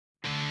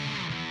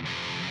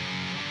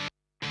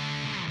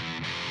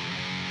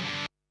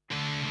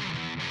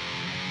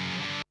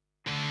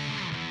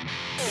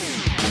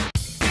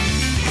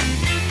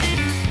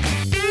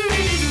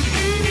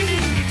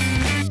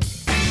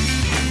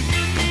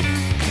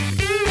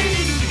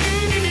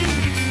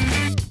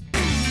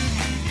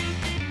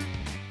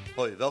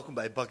Hoi, welkom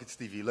bij Buckets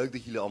TV. Leuk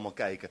dat jullie allemaal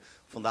kijken.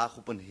 Vandaag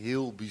op een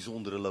heel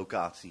bijzondere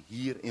locatie.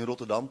 Hier in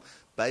Rotterdam,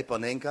 bij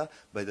Panenka,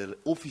 bij de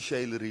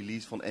officiële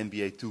release van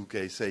NBA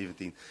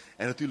 2K17.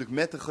 En natuurlijk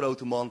met de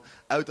grote man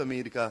uit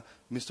Amerika,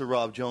 Mr.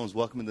 Rob Jones.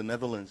 Welcome in the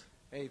Netherlands.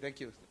 Hey, thank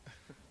you.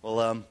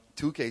 Well,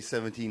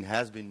 2K17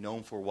 has been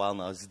known for a while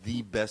now as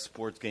the best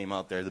sports game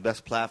out there, the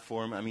best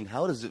platform. I mean,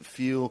 how does it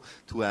feel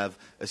to have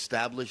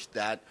established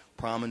that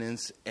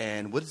prominence,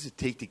 and what does it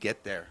take to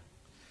get there?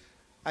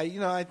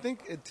 I think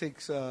it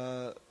takes.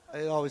 I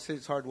always say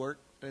it's hard work,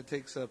 and it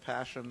takes a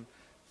passion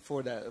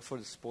for the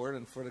sport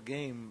and for the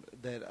game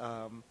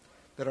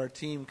that our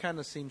team kind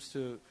of seems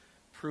to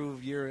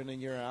prove year in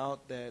and year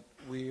out that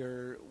we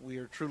are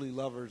truly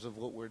lovers of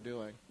what we're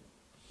doing.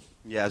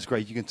 Yeah, it's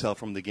great. You can tell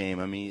from the game.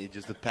 I mean,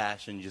 the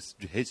passion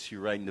just hits you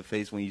right in the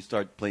face when you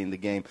start playing the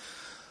game.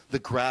 The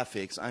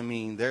graphics, I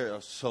mean, they're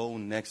so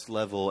next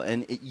level,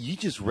 and you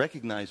just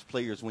recognize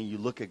players when you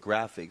look at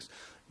graphics.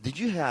 Did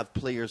you have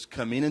players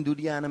come in and do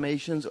the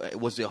animations?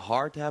 Was it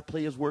hard to have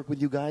players work with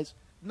you guys?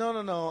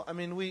 No. I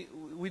mean, we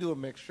do a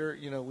mixture.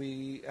 You know,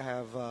 we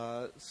have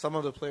some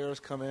of the players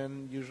come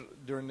in usually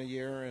during the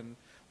year, and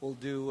we'll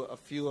do a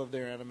few of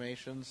their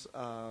animations,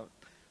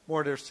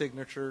 more their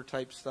signature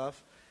type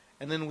stuff.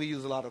 And then we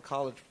use a lot of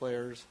college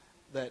players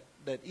that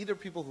either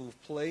people who've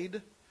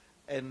played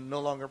and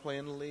no longer play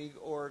in the league,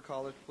 or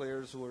college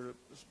players who are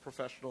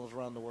professionals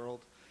around the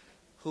world,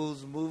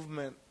 whose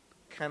movement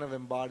kind of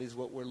embodies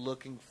what we're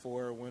looking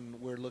for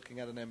when we're looking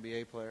at an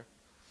NBA player.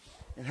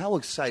 And how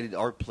excited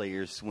are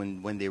players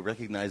when they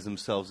recognize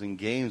themselves in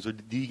games? Or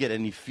do you get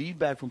any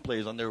feedback from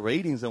players on their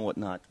ratings and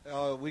whatnot?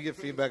 We get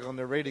feedback on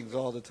their ratings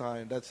all the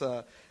time. That's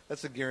a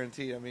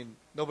guarantee. I mean,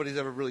 nobody's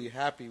ever really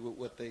happy with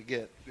what they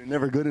get. They're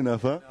never good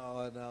enough, huh?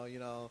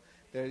 No.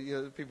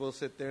 People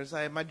sit there and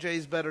say, "My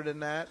J's better than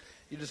that."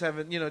 You just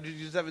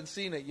haven't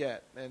seen it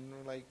yet. And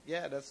we're like,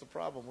 yeah, that's the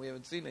problem. We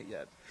haven't seen it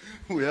yet.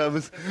 We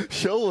haven't.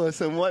 Show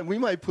us, and we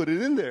might put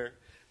it in there.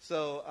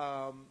 So,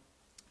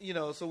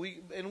 so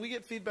we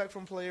get feedback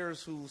from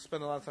players who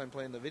spend a lot of time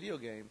playing the video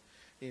game.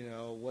 You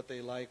know, what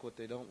they like, what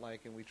they don't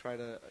like, and we try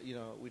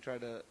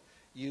to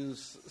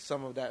use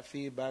some of that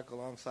feedback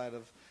alongside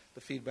of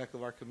the feedback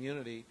of our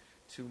community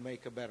to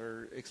make a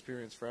better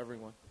experience for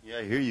everyone. Yeah,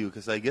 I hear you,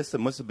 because I guess there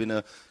must have been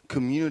a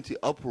community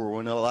uproar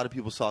when a lot of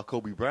people saw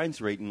Kobe Bryant's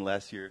rating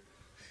last year.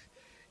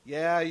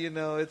 Yeah,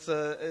 it's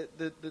the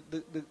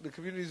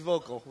community's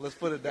vocal. Let's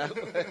put it that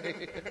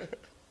way.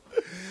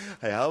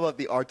 Hey, how about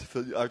the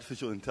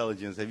artificial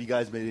intelligence? Have you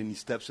guys made any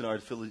steps in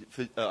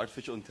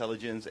artificial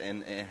intelligence,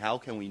 and how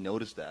can we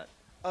notice that?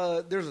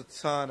 There's a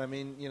ton. I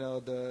mean,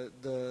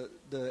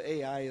 the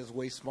AI is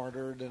way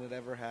smarter than it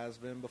ever has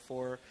been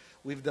before.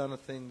 We've done a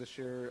thing this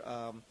year.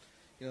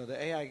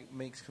 The AI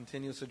makes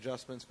continuous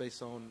adjustments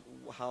based on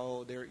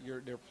how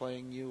they're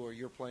playing you or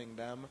you're playing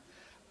them.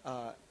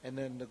 And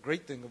then the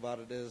great thing about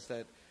it is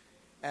that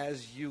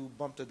as you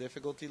bump the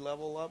difficulty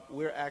level up,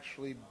 we're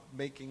actually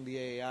making the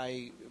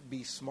AI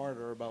be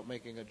smarter about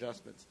making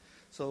adjustments.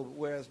 So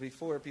whereas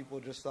before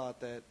people just thought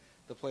that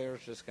the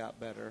players just got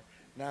better,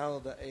 now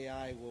the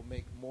AI will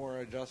make more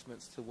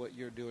adjustments to what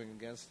you're doing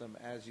against them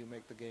as you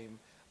make the game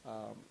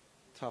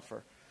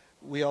tougher.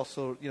 We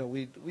also,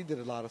 we did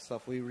a lot of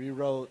stuff. We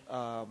rewrote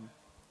a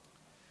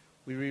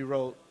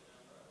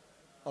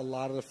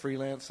lot of the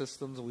freelance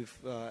systems.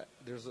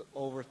 There's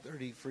over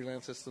 30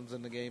 freelance systems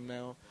in the game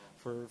now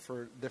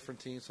for different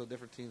teams, so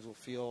different teams will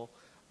feel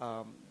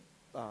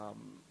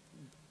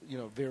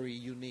very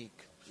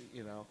unique.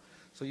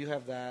 So you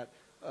have that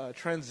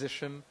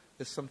transition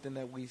is something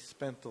that we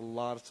spent a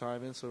lot of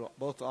time in. So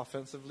both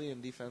offensively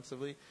and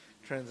defensively,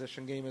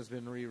 transition game has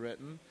been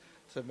rewritten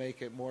to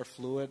make it more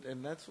fluid,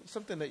 and that's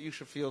something that you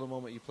should feel the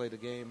moment you play the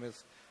game,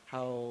 is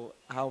how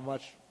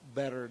much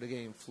better the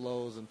game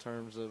flows in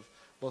terms of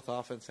both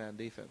offense and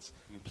defense.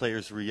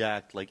 Players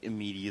react like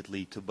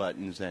immediately to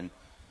buttons, and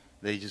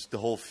the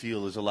whole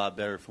feel is a lot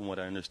better from what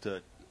I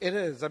understood. It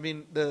is. I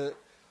mean,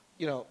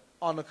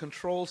 on the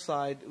control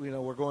side,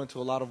 we're going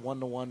to a lot of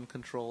one-to-one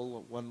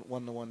control,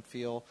 one-to-one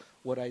feel.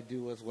 What I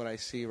do is what I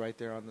see right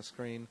there on the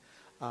screen.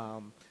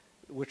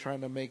 We're trying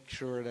to make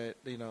sure that,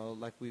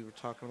 like we were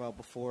talking about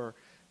before,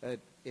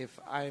 that if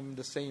I'm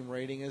the same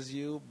rating as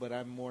you, but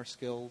I'm more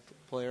skilled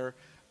player,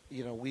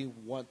 we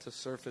want to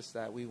surface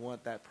that. We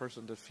want that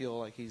person to feel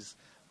like he's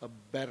a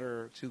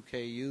better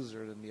 2K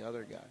user than the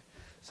other guy.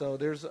 So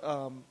there's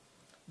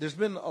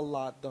been a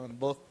lot done.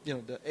 Both,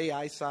 the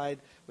AI side,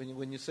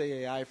 when you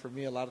say AI, for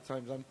me, a lot of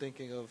times I'm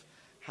thinking of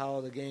how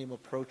the game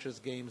approaches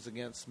games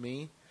against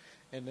me,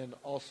 and then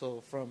also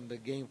from the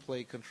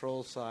gameplay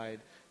control side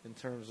in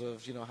terms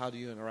of, how do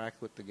you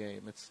interact with the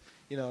game. It's,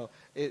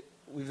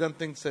 we've done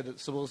things that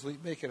supposedly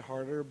make it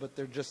harder, but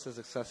they're just as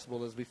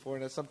accessible as before,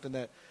 and that's something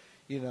that,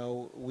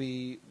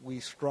 we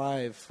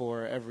strive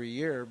for every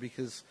year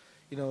because,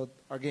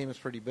 our game is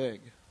pretty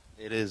big.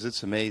 It is.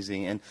 It's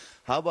amazing. And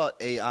how about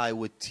AI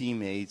with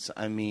teammates?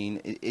 I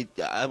mean,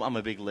 I'm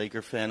a big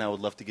Laker fan. I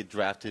would love to get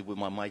drafted with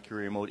my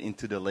career mode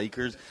into the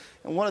Lakers.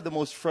 And one of the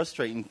most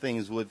frustrating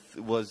things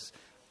was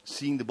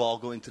seeing the ball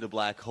go into the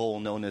black hole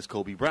known as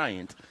Kobe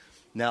Bryant.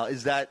 Now,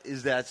 is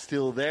that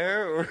still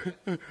there, or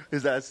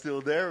is that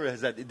still there, or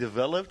has that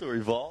developed or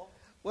evolved?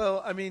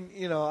 Well, I mean,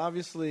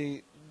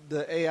 obviously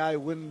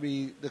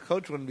the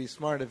coach wouldn't be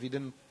smart if he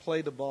didn't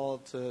play the ball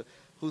to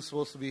who's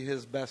supposed to be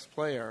his best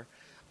player.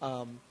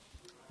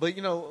 But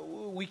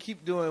we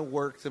keep doing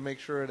work to make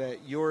sure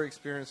that your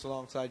experience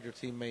alongside your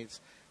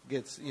teammates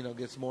gets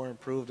more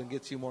improved and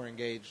gets you more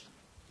engaged.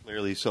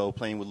 Clearly, so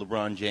playing with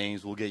LeBron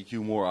James will get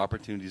you more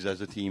opportunities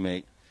as a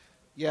teammate.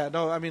 Yeah,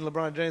 no, I mean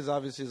LeBron James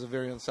obviously is a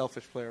very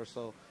unselfish player,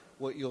 so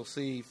what you'll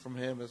see from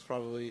him is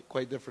probably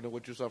quite different than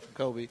what you saw from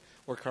Kobe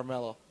or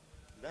Carmelo.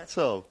 That's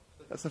so.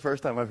 That's the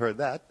first time I've heard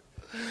that.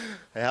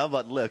 Hey, how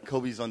about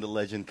Kobe's on the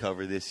Legend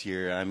cover this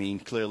year? I mean,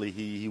 clearly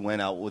he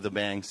went out with a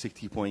bang,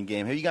 60-point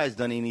game. Have you guys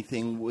done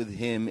anything with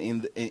him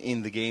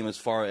in the game as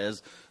far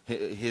as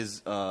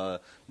his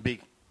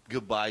big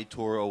goodbye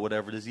tour or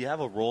whatever? Does he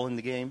have a role in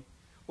the game?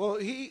 Well,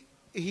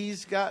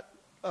 he's got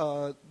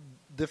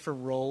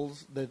different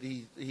roles that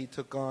he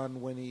took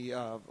on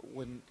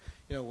when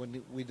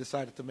we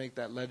decided to make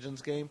that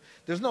Legends game.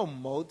 There's no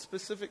mode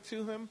specific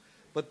to him,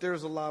 but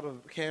there's a lot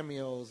of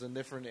cameos in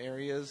different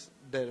areas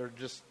that are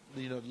just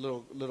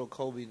little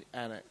Kobe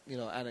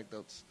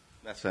anecdotes.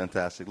 That's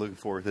fantastic. Looking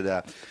forward to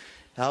that.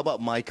 How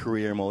about My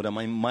Career Mode? I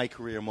mean, My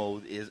Career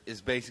Mode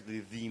is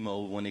basically the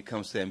mode when it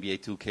comes to NBA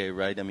 2K,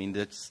 right? I mean,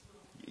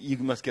 you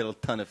must get a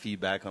ton of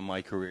feedback on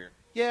My Career.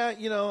 Yeah,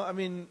 I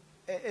mean,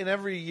 and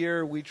every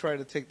year we try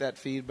to take that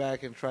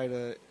feedback and try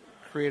to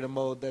create a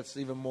mode that's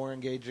even more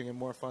engaging and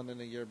more fun than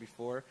the year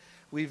before.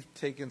 We've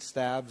taken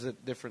stabs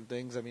at different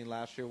things. I mean,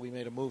 last year we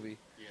made a movie.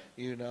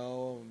 Yeah.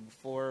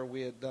 Before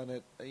we had done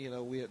it,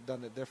 we had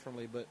done it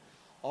differently. But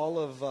all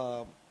of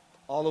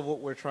what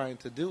we're trying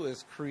to do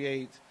is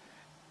create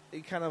a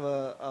kind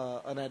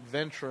of an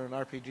adventure, an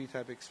RPG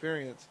type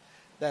experience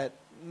that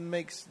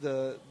makes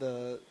the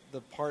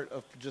part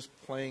of just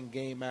playing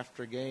game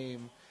after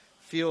game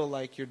feel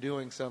like you're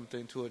doing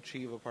something to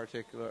achieve a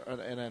particular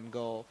an end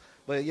goal.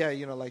 But yeah,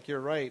 like you're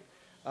right.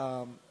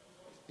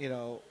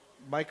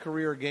 My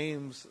career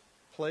games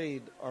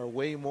played are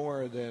way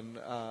more than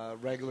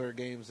regular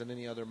games in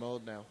any other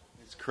mode now.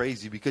 It's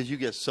crazy because you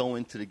get so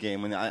into the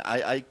game, and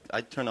I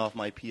turn off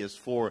my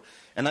PS4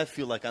 and I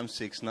feel like I'm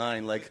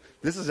 6'9". Like,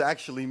 this is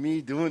actually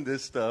me doing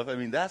this stuff. I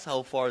mean, that's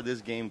how far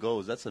this game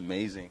goes. That's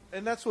amazing.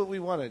 And that's what we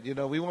wanted.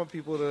 We want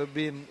people to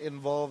be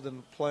involved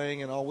in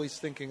playing and always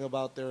thinking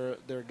about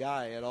their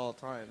guy at all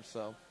times.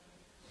 So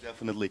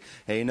definitely.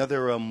 Hey,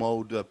 another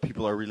mode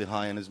people are really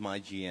high on is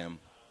My GM.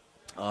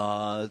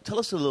 Tell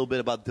us a little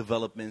bit about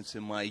developments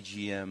in My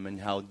GM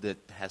and how that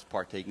has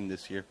partaken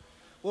this year.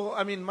 Well,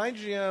 I mean, My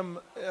GM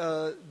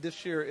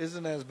this year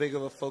isn't as big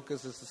of a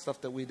focus as the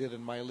stuff that we did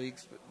in My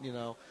Leagues.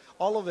 But,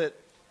 all of it,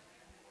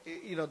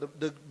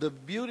 the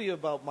beauty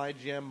about My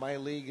GM, My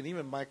League, and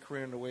even My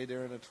Career and the way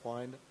they're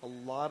intertwined, a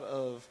lot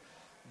of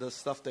the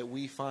stuff that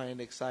we find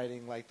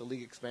exciting, like the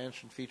league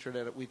expansion feature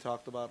that we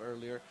talked about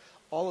earlier,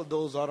 all of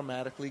those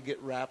automatically get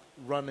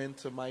run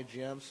into My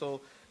GM.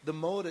 So the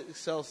mode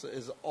itself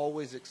is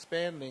always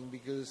expanding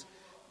because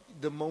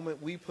the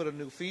moment we put a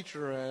new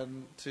feature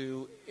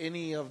into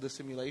any of the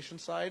simulation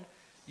side,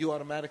 you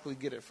automatically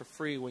get it for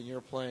free when you're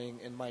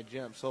playing in My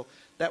GM. So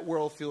that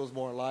world feels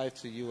more alive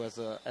to you as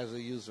a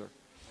user.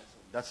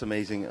 That's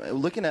amazing.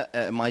 Looking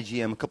at My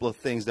GM, a couple of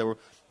things that were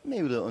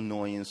maybe the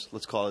annoyance,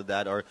 let's call it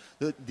that, or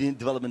the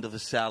development of a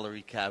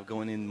salary cap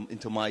going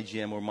into My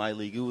GM or My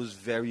League. It was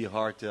very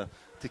hard to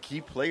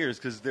keep players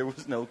because there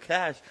was no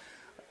cash.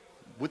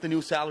 With the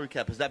new salary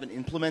cap, has that been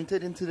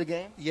implemented into the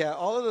game? Yeah,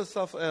 all of the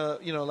stuff,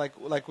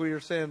 like we were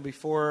saying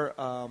before,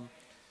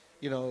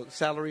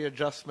 salary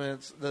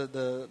adjustments,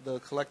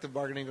 the collective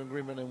bargaining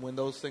agreement, and when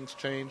those things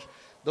change,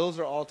 those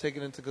are all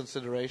taken into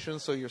consideration.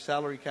 So your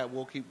salary cap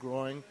will keep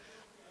growing,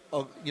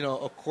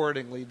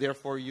 accordingly.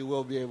 Therefore, you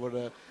will be able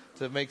to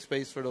make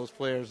space for those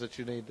players that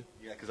you need.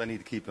 Yeah, because I need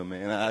to keep them,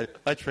 man.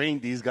 I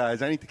trained these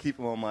guys. I need to keep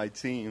them on my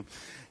team.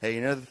 Hey,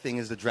 another thing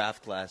is the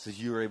draft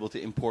classes. You were able to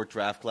import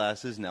draft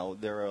classes. Now,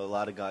 there are a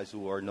lot of guys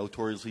who are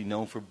notoriously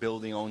known for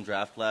building own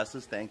draft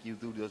classes. Thank you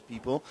to those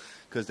people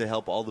because they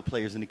help all the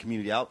players in the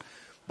community out.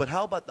 But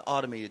how about the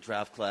automated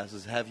draft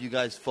classes? Have you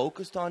guys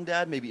focused on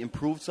that? Maybe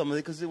improved some of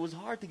it because it was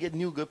hard to get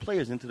new good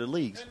players into the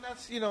leagues.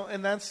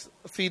 And that's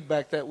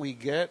feedback that we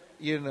get,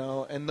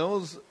 and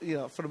those,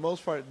 for the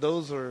most part,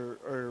 those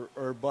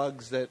are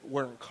bugs that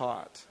weren't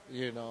caught.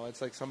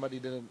 It's like somebody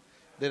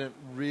didn't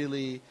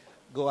really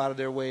go out of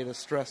their way to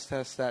stress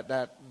test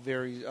that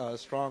very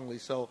strongly.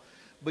 So,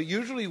 but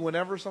usually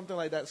whenever something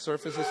like that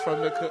surfaces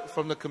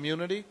from the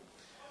community,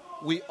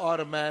 we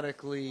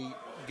automatically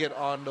get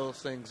on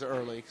those things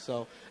early.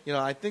 So,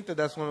 I think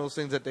that's one of those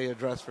things that they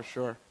address for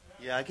sure.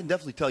 Yeah, I can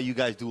definitely tell you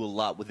guys do a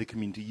lot with the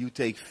community. You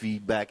take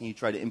feedback and you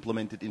try to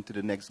implement it into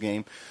the next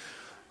game.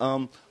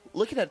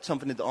 Looking at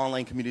something that the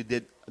online community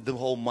did, the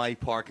whole My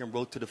Park and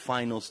Road to the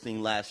Finals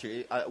thing last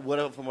year,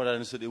 from what I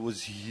understood, it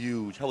was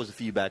huge. How was the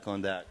feedback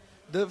on that?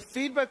 The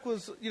feedback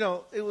was,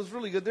 it was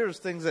really good. There was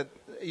things that,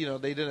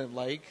 they didn't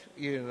like,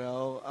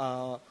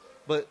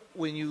 but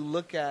when you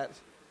look at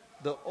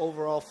the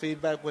overall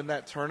feedback when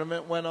that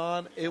tournament went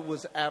on, it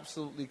was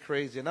absolutely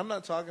crazy. And I'm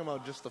not talking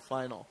about just the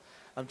final.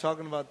 I'm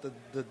talking about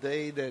the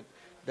day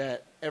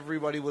that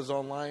everybody was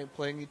online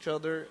playing each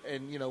other,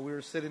 and we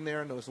were sitting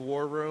there in this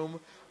war room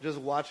just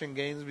watching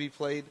games be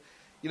played.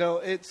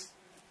 It's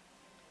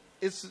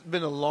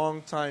been a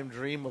long time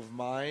dream of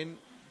mine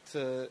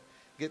to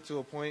get to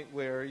a point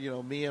where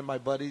me and my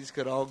buddies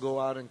could all go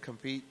out and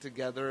compete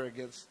together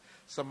against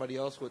somebody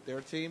else with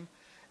their team,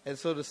 and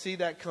so to see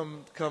that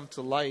come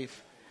to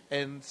life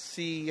and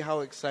see how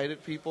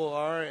excited people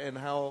are and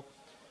how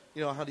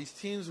these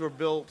teams were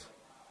built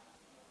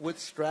with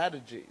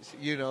strategies,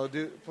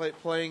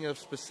 playing a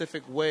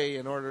specific way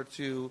in order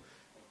to,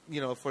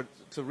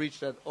 to reach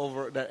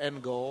that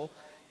end goal.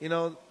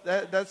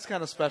 That's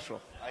kind of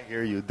special. I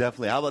hear you,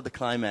 definitely. How about the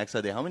climax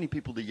of it? How many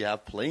people did you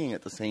have playing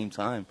at the same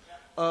time?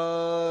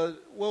 Well,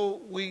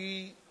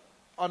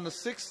 on the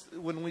 6th,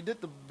 when we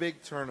did the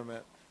big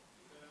tournament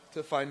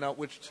to find out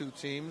which two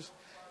teams,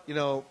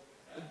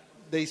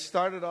 they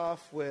started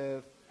off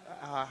with,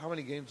 how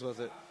many games was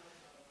it?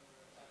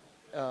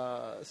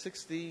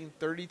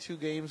 32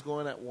 games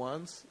going at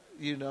once,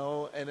 and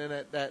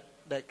then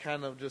that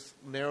kind of just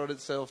narrowed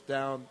itself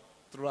down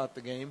throughout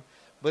the game.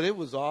 But it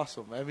was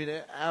awesome. I mean,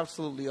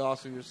 absolutely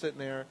awesome. You're sitting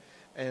there,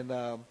 and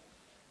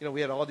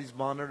we had all these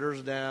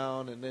monitors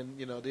down, and then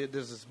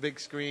there's this big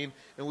screen,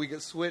 and we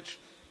could switch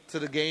to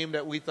the game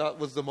that we thought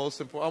was the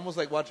most important, almost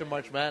like watching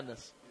March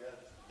Madness.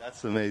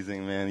 That's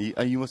amazing, man.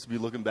 You must be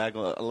looking back,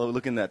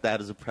 looking at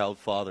that as a proud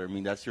father. I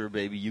mean, that's your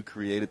baby. You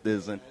created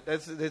this, and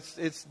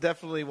it's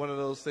definitely one of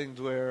those things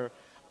where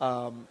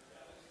I'm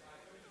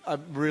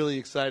really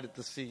excited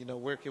to see.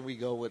 Where can we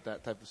go with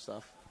that type of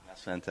stuff?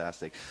 That's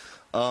fantastic.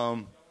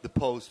 The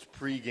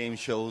pre-game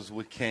shows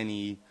with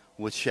Kenny,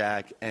 with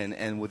Shaq,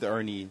 and with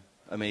Ernie.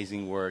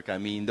 Amazing work. I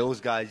mean,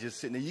 those guys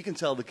just sitting there. You can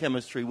tell the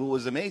chemistry. What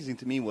was amazing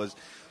to me was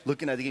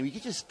looking at the game. You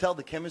could just tell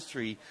the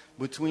chemistry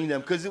between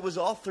them because it was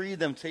all three of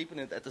them taping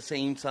it at the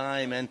same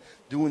time and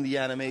doing the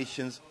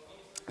animations.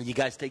 Did you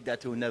guys take that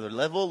to another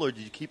level, or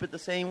did you keep it the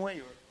same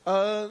way?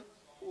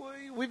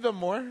 We've done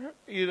more.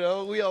 We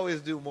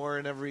always do more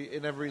in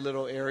every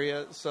little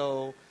area.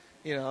 So,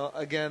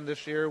 again,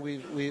 this year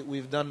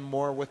we've done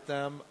more with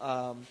them.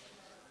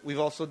 We've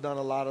also done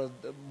a lot of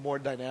more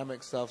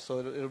dynamic stuff, so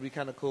it'll be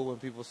kind of cool when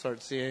people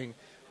start seeing,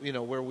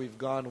 where we've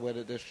gone with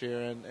it this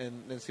year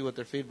and see what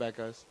their feedback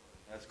is.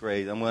 That's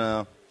great. I'm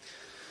going to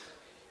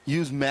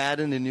use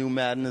Madden, the new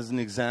Madden, as an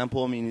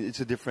example. I mean, it's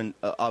a different,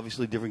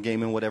 obviously different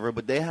game and whatever,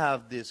 but they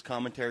have this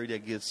commentary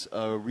that gets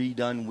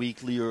redone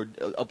weekly or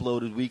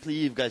uploaded weekly.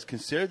 You guys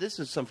consider this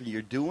as something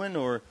you're doing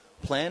or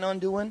plan on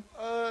doing?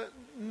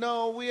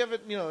 No, we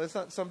haven't. It's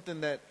not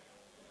something that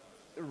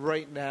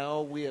right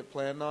now we had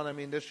planned on. I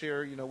mean, this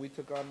year, we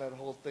took on that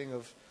whole thing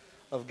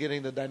of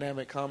getting the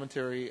dynamic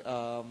commentary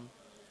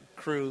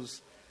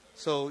crews,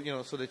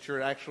 so so that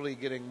you're actually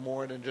getting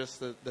more than just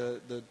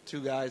the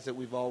two guys that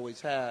we've always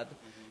had.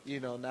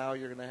 Now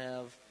you're going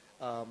to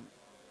have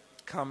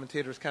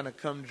commentators kind of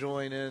come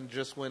join in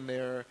just when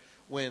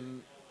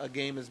a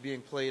game is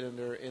being played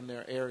in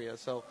their area.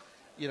 So,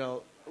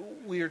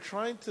 we are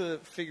trying to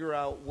figure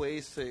out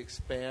ways to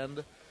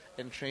expand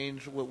and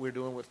change what we're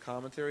doing with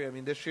commentary. I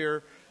mean, this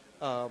year,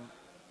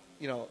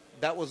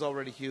 that was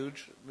already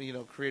huge,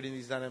 creating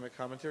these dynamic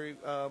commentary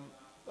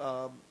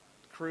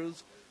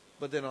crews.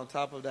 But then on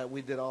top of that,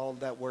 we did all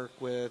that work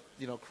with,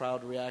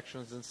 crowd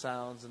reactions and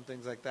sounds and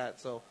things like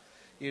that. So,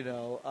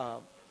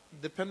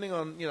 depending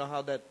on,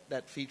 how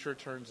that feature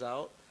turns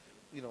out,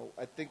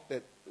 I think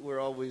that we're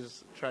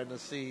always trying to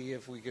see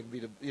if we can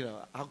be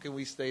how can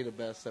we stay the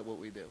best at what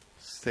we do.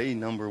 Stay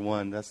number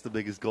one. That's the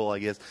biggest goal, I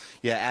guess.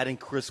 Yeah, adding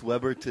Chris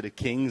Webber to the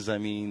Kings, I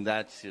mean,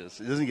 that's just,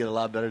 it doesn't get a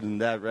lot better than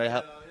that,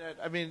 right?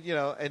 I mean,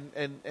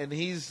 and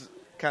he's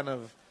kind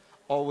of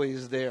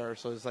always there.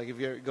 So it's like if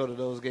you go to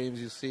those games,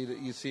 you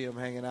see him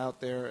hanging out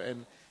there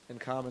and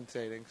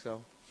commentating.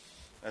 So.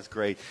 That's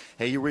great.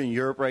 Hey, you're in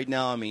Europe right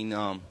now. I mean,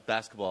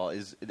 basketball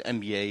is the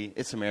NBA.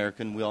 It's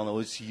American. We all know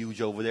it's huge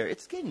over there.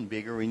 It's getting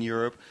bigger in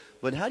Europe.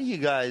 But how do you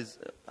guys,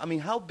 I mean,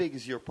 how big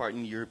is your part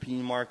in the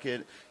European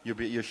market,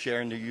 your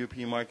share in the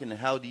European market, and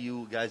how do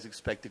you guys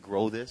expect to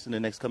grow this in the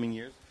next coming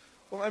years?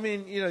 Well, I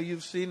mean,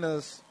 you've seen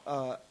us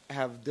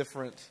have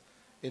different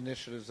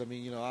initiatives. I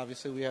mean,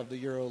 obviously we have the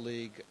Euro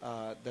League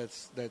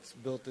that's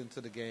built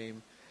into the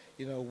game.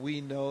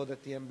 We know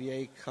that the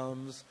NBA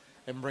comes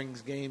and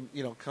brings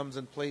comes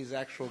and plays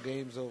actual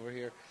games over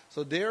here.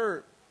 So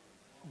they're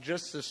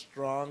just as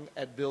strong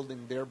at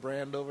building their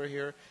brand over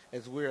here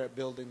as we're at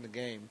building the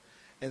game.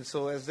 And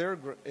so as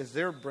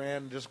their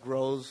brand just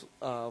grows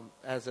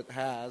as it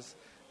has,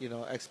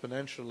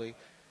 exponentially,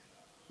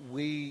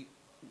 we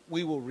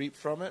will reap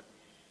from it.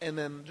 And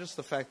then just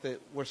the fact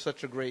that we're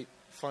such a great,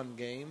 fun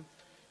game,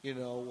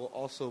 will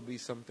also be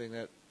something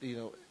that,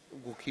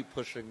 will keep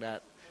pushing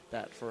that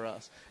for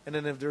us. And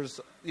then if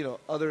there's,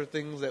 other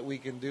things that we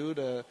can do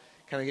to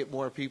kind of get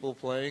more people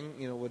playing,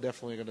 we're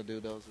definitely going to do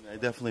those. I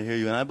definitely hear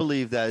you. And I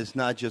believe that it's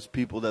not just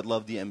people that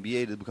love the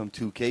NBA that become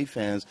 2K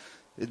fans.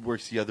 It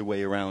works the other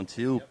way around,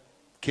 too. Yep.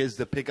 kids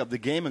to pick up the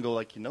game and go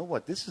like, you know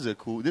what, this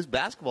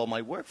basketball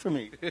might work for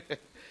me.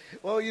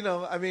 Well,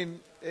 I mean,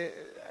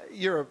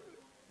 Europe,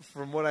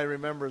 from what I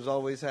remember, has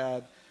always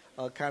had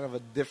a kind of a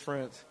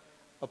different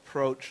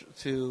approach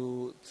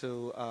to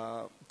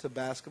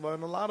basketball,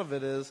 and a lot of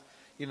it is,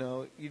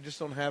 you just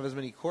don't have as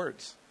many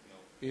courts.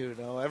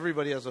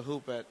 Everybody has a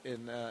hoop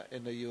in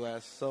the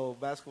U.S., so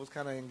basketball's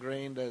kind of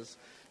ingrained as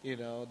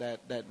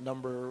that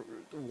number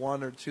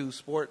 1 or 2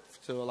 sport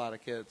to a lot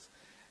of kids.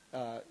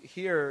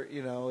 Here,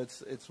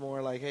 it's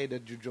more like, hey,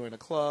 did you join a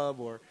club,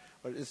 or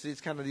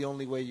it's kind of the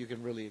only way you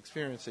can really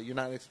experience it. You're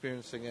not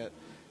experiencing it,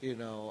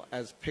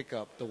 as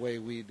pickup the way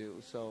we do.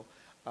 So,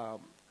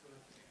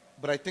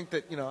 but I think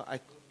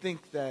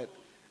that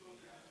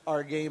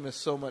our game is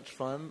so much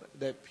fun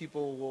that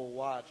people will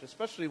watch,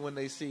 especially when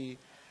they see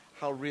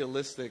how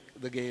realistic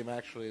the game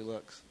actually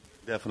looks.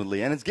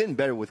 Definitely, and it's getting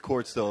better with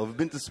courts, though. I've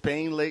been to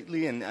Spain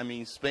lately, and I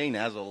mean, Spain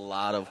has a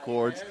lot of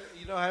courts.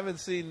 I haven't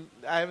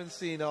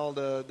seen all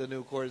the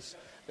new courts,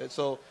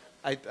 so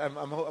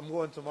I'm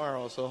going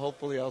tomorrow. So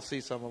hopefully I'll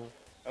see some of them.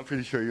 I'm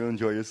pretty sure you'll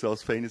enjoy yourself.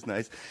 Spain is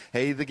nice.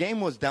 Hey, the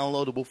game was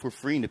downloadable for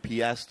free in the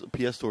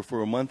PS Store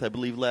for a month, I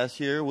believe, last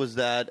year. Was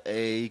that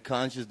a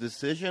conscious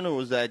decision, or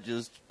was that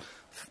just?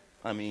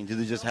 I mean, did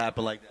it just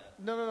happen like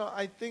that? No.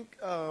 I think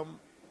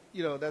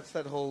that's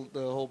the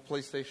whole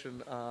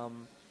PlayStation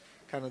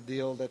kind of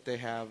deal that they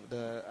have,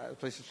 the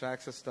PlayStation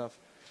Access stuff.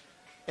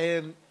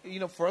 And,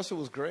 for us it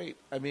was great.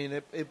 I mean,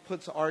 it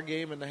puts our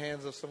game in the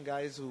hands of some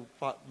guys who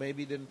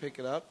maybe didn't pick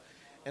it up.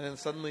 And then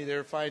suddenly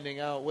they're finding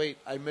out, wait,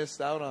 I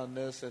missed out on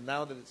this. And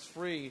now that it's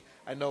free,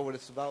 I know what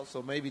it's about.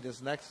 So maybe this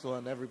next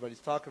one everybody's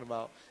talking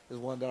about is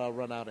one that I'll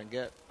run out and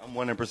get. I'm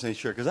 100%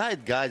 sure. Because I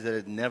had guys that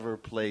had never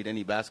played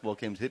any basketball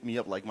games hit me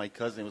up, like my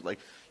cousin was like,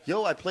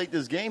 yo, I played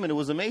this game and it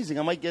was amazing.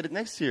 I might get it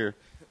next year.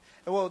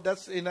 Well,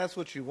 that's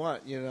what you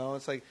want,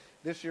 It's like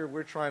this year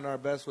we're trying our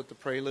best with the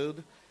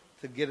Prelude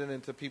to get it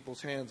into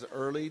people's hands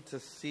early to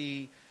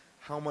see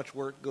how much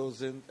work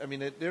goes in. I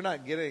mean, they're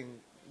not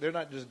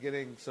just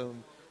getting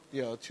some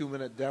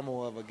 2-minute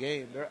demo of a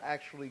game. They're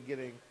actually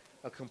getting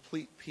a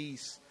complete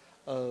piece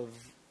of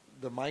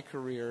my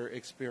career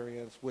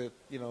experience with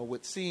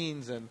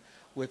scenes and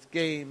with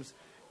games,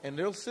 and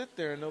they'll sit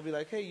there and they'll be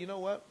like, hey, you know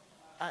what?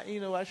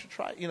 I should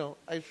try.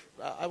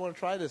 I want to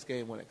try this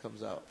game when it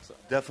comes out. So.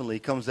 Definitely,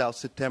 it comes out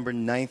September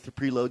 9th. The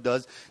preload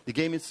does. The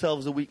game itself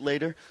is a week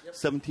later,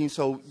 17th.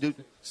 So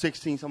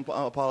 16th.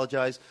 I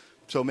apologize.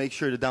 So make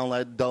sure to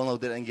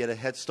download it and get a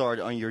head start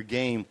on your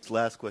game.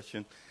 Last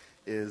question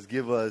is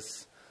give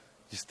us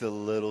just a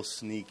little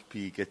sneak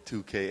peek at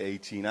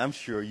 2K18. I'm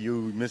sure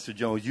you, Mr.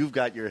 Jones, you've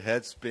got your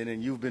head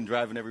spinning. You've been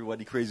driving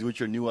everybody crazy with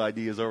your new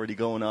ideas already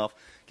going off.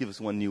 Give us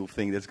one new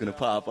thing that's going to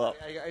pop up.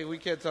 We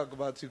can't talk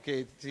about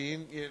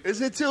 2K18. Is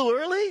it too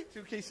early?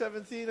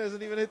 2K17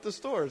 hasn't even hit the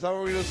stores. How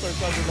are we going to start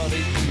talking about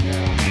 18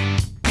 now?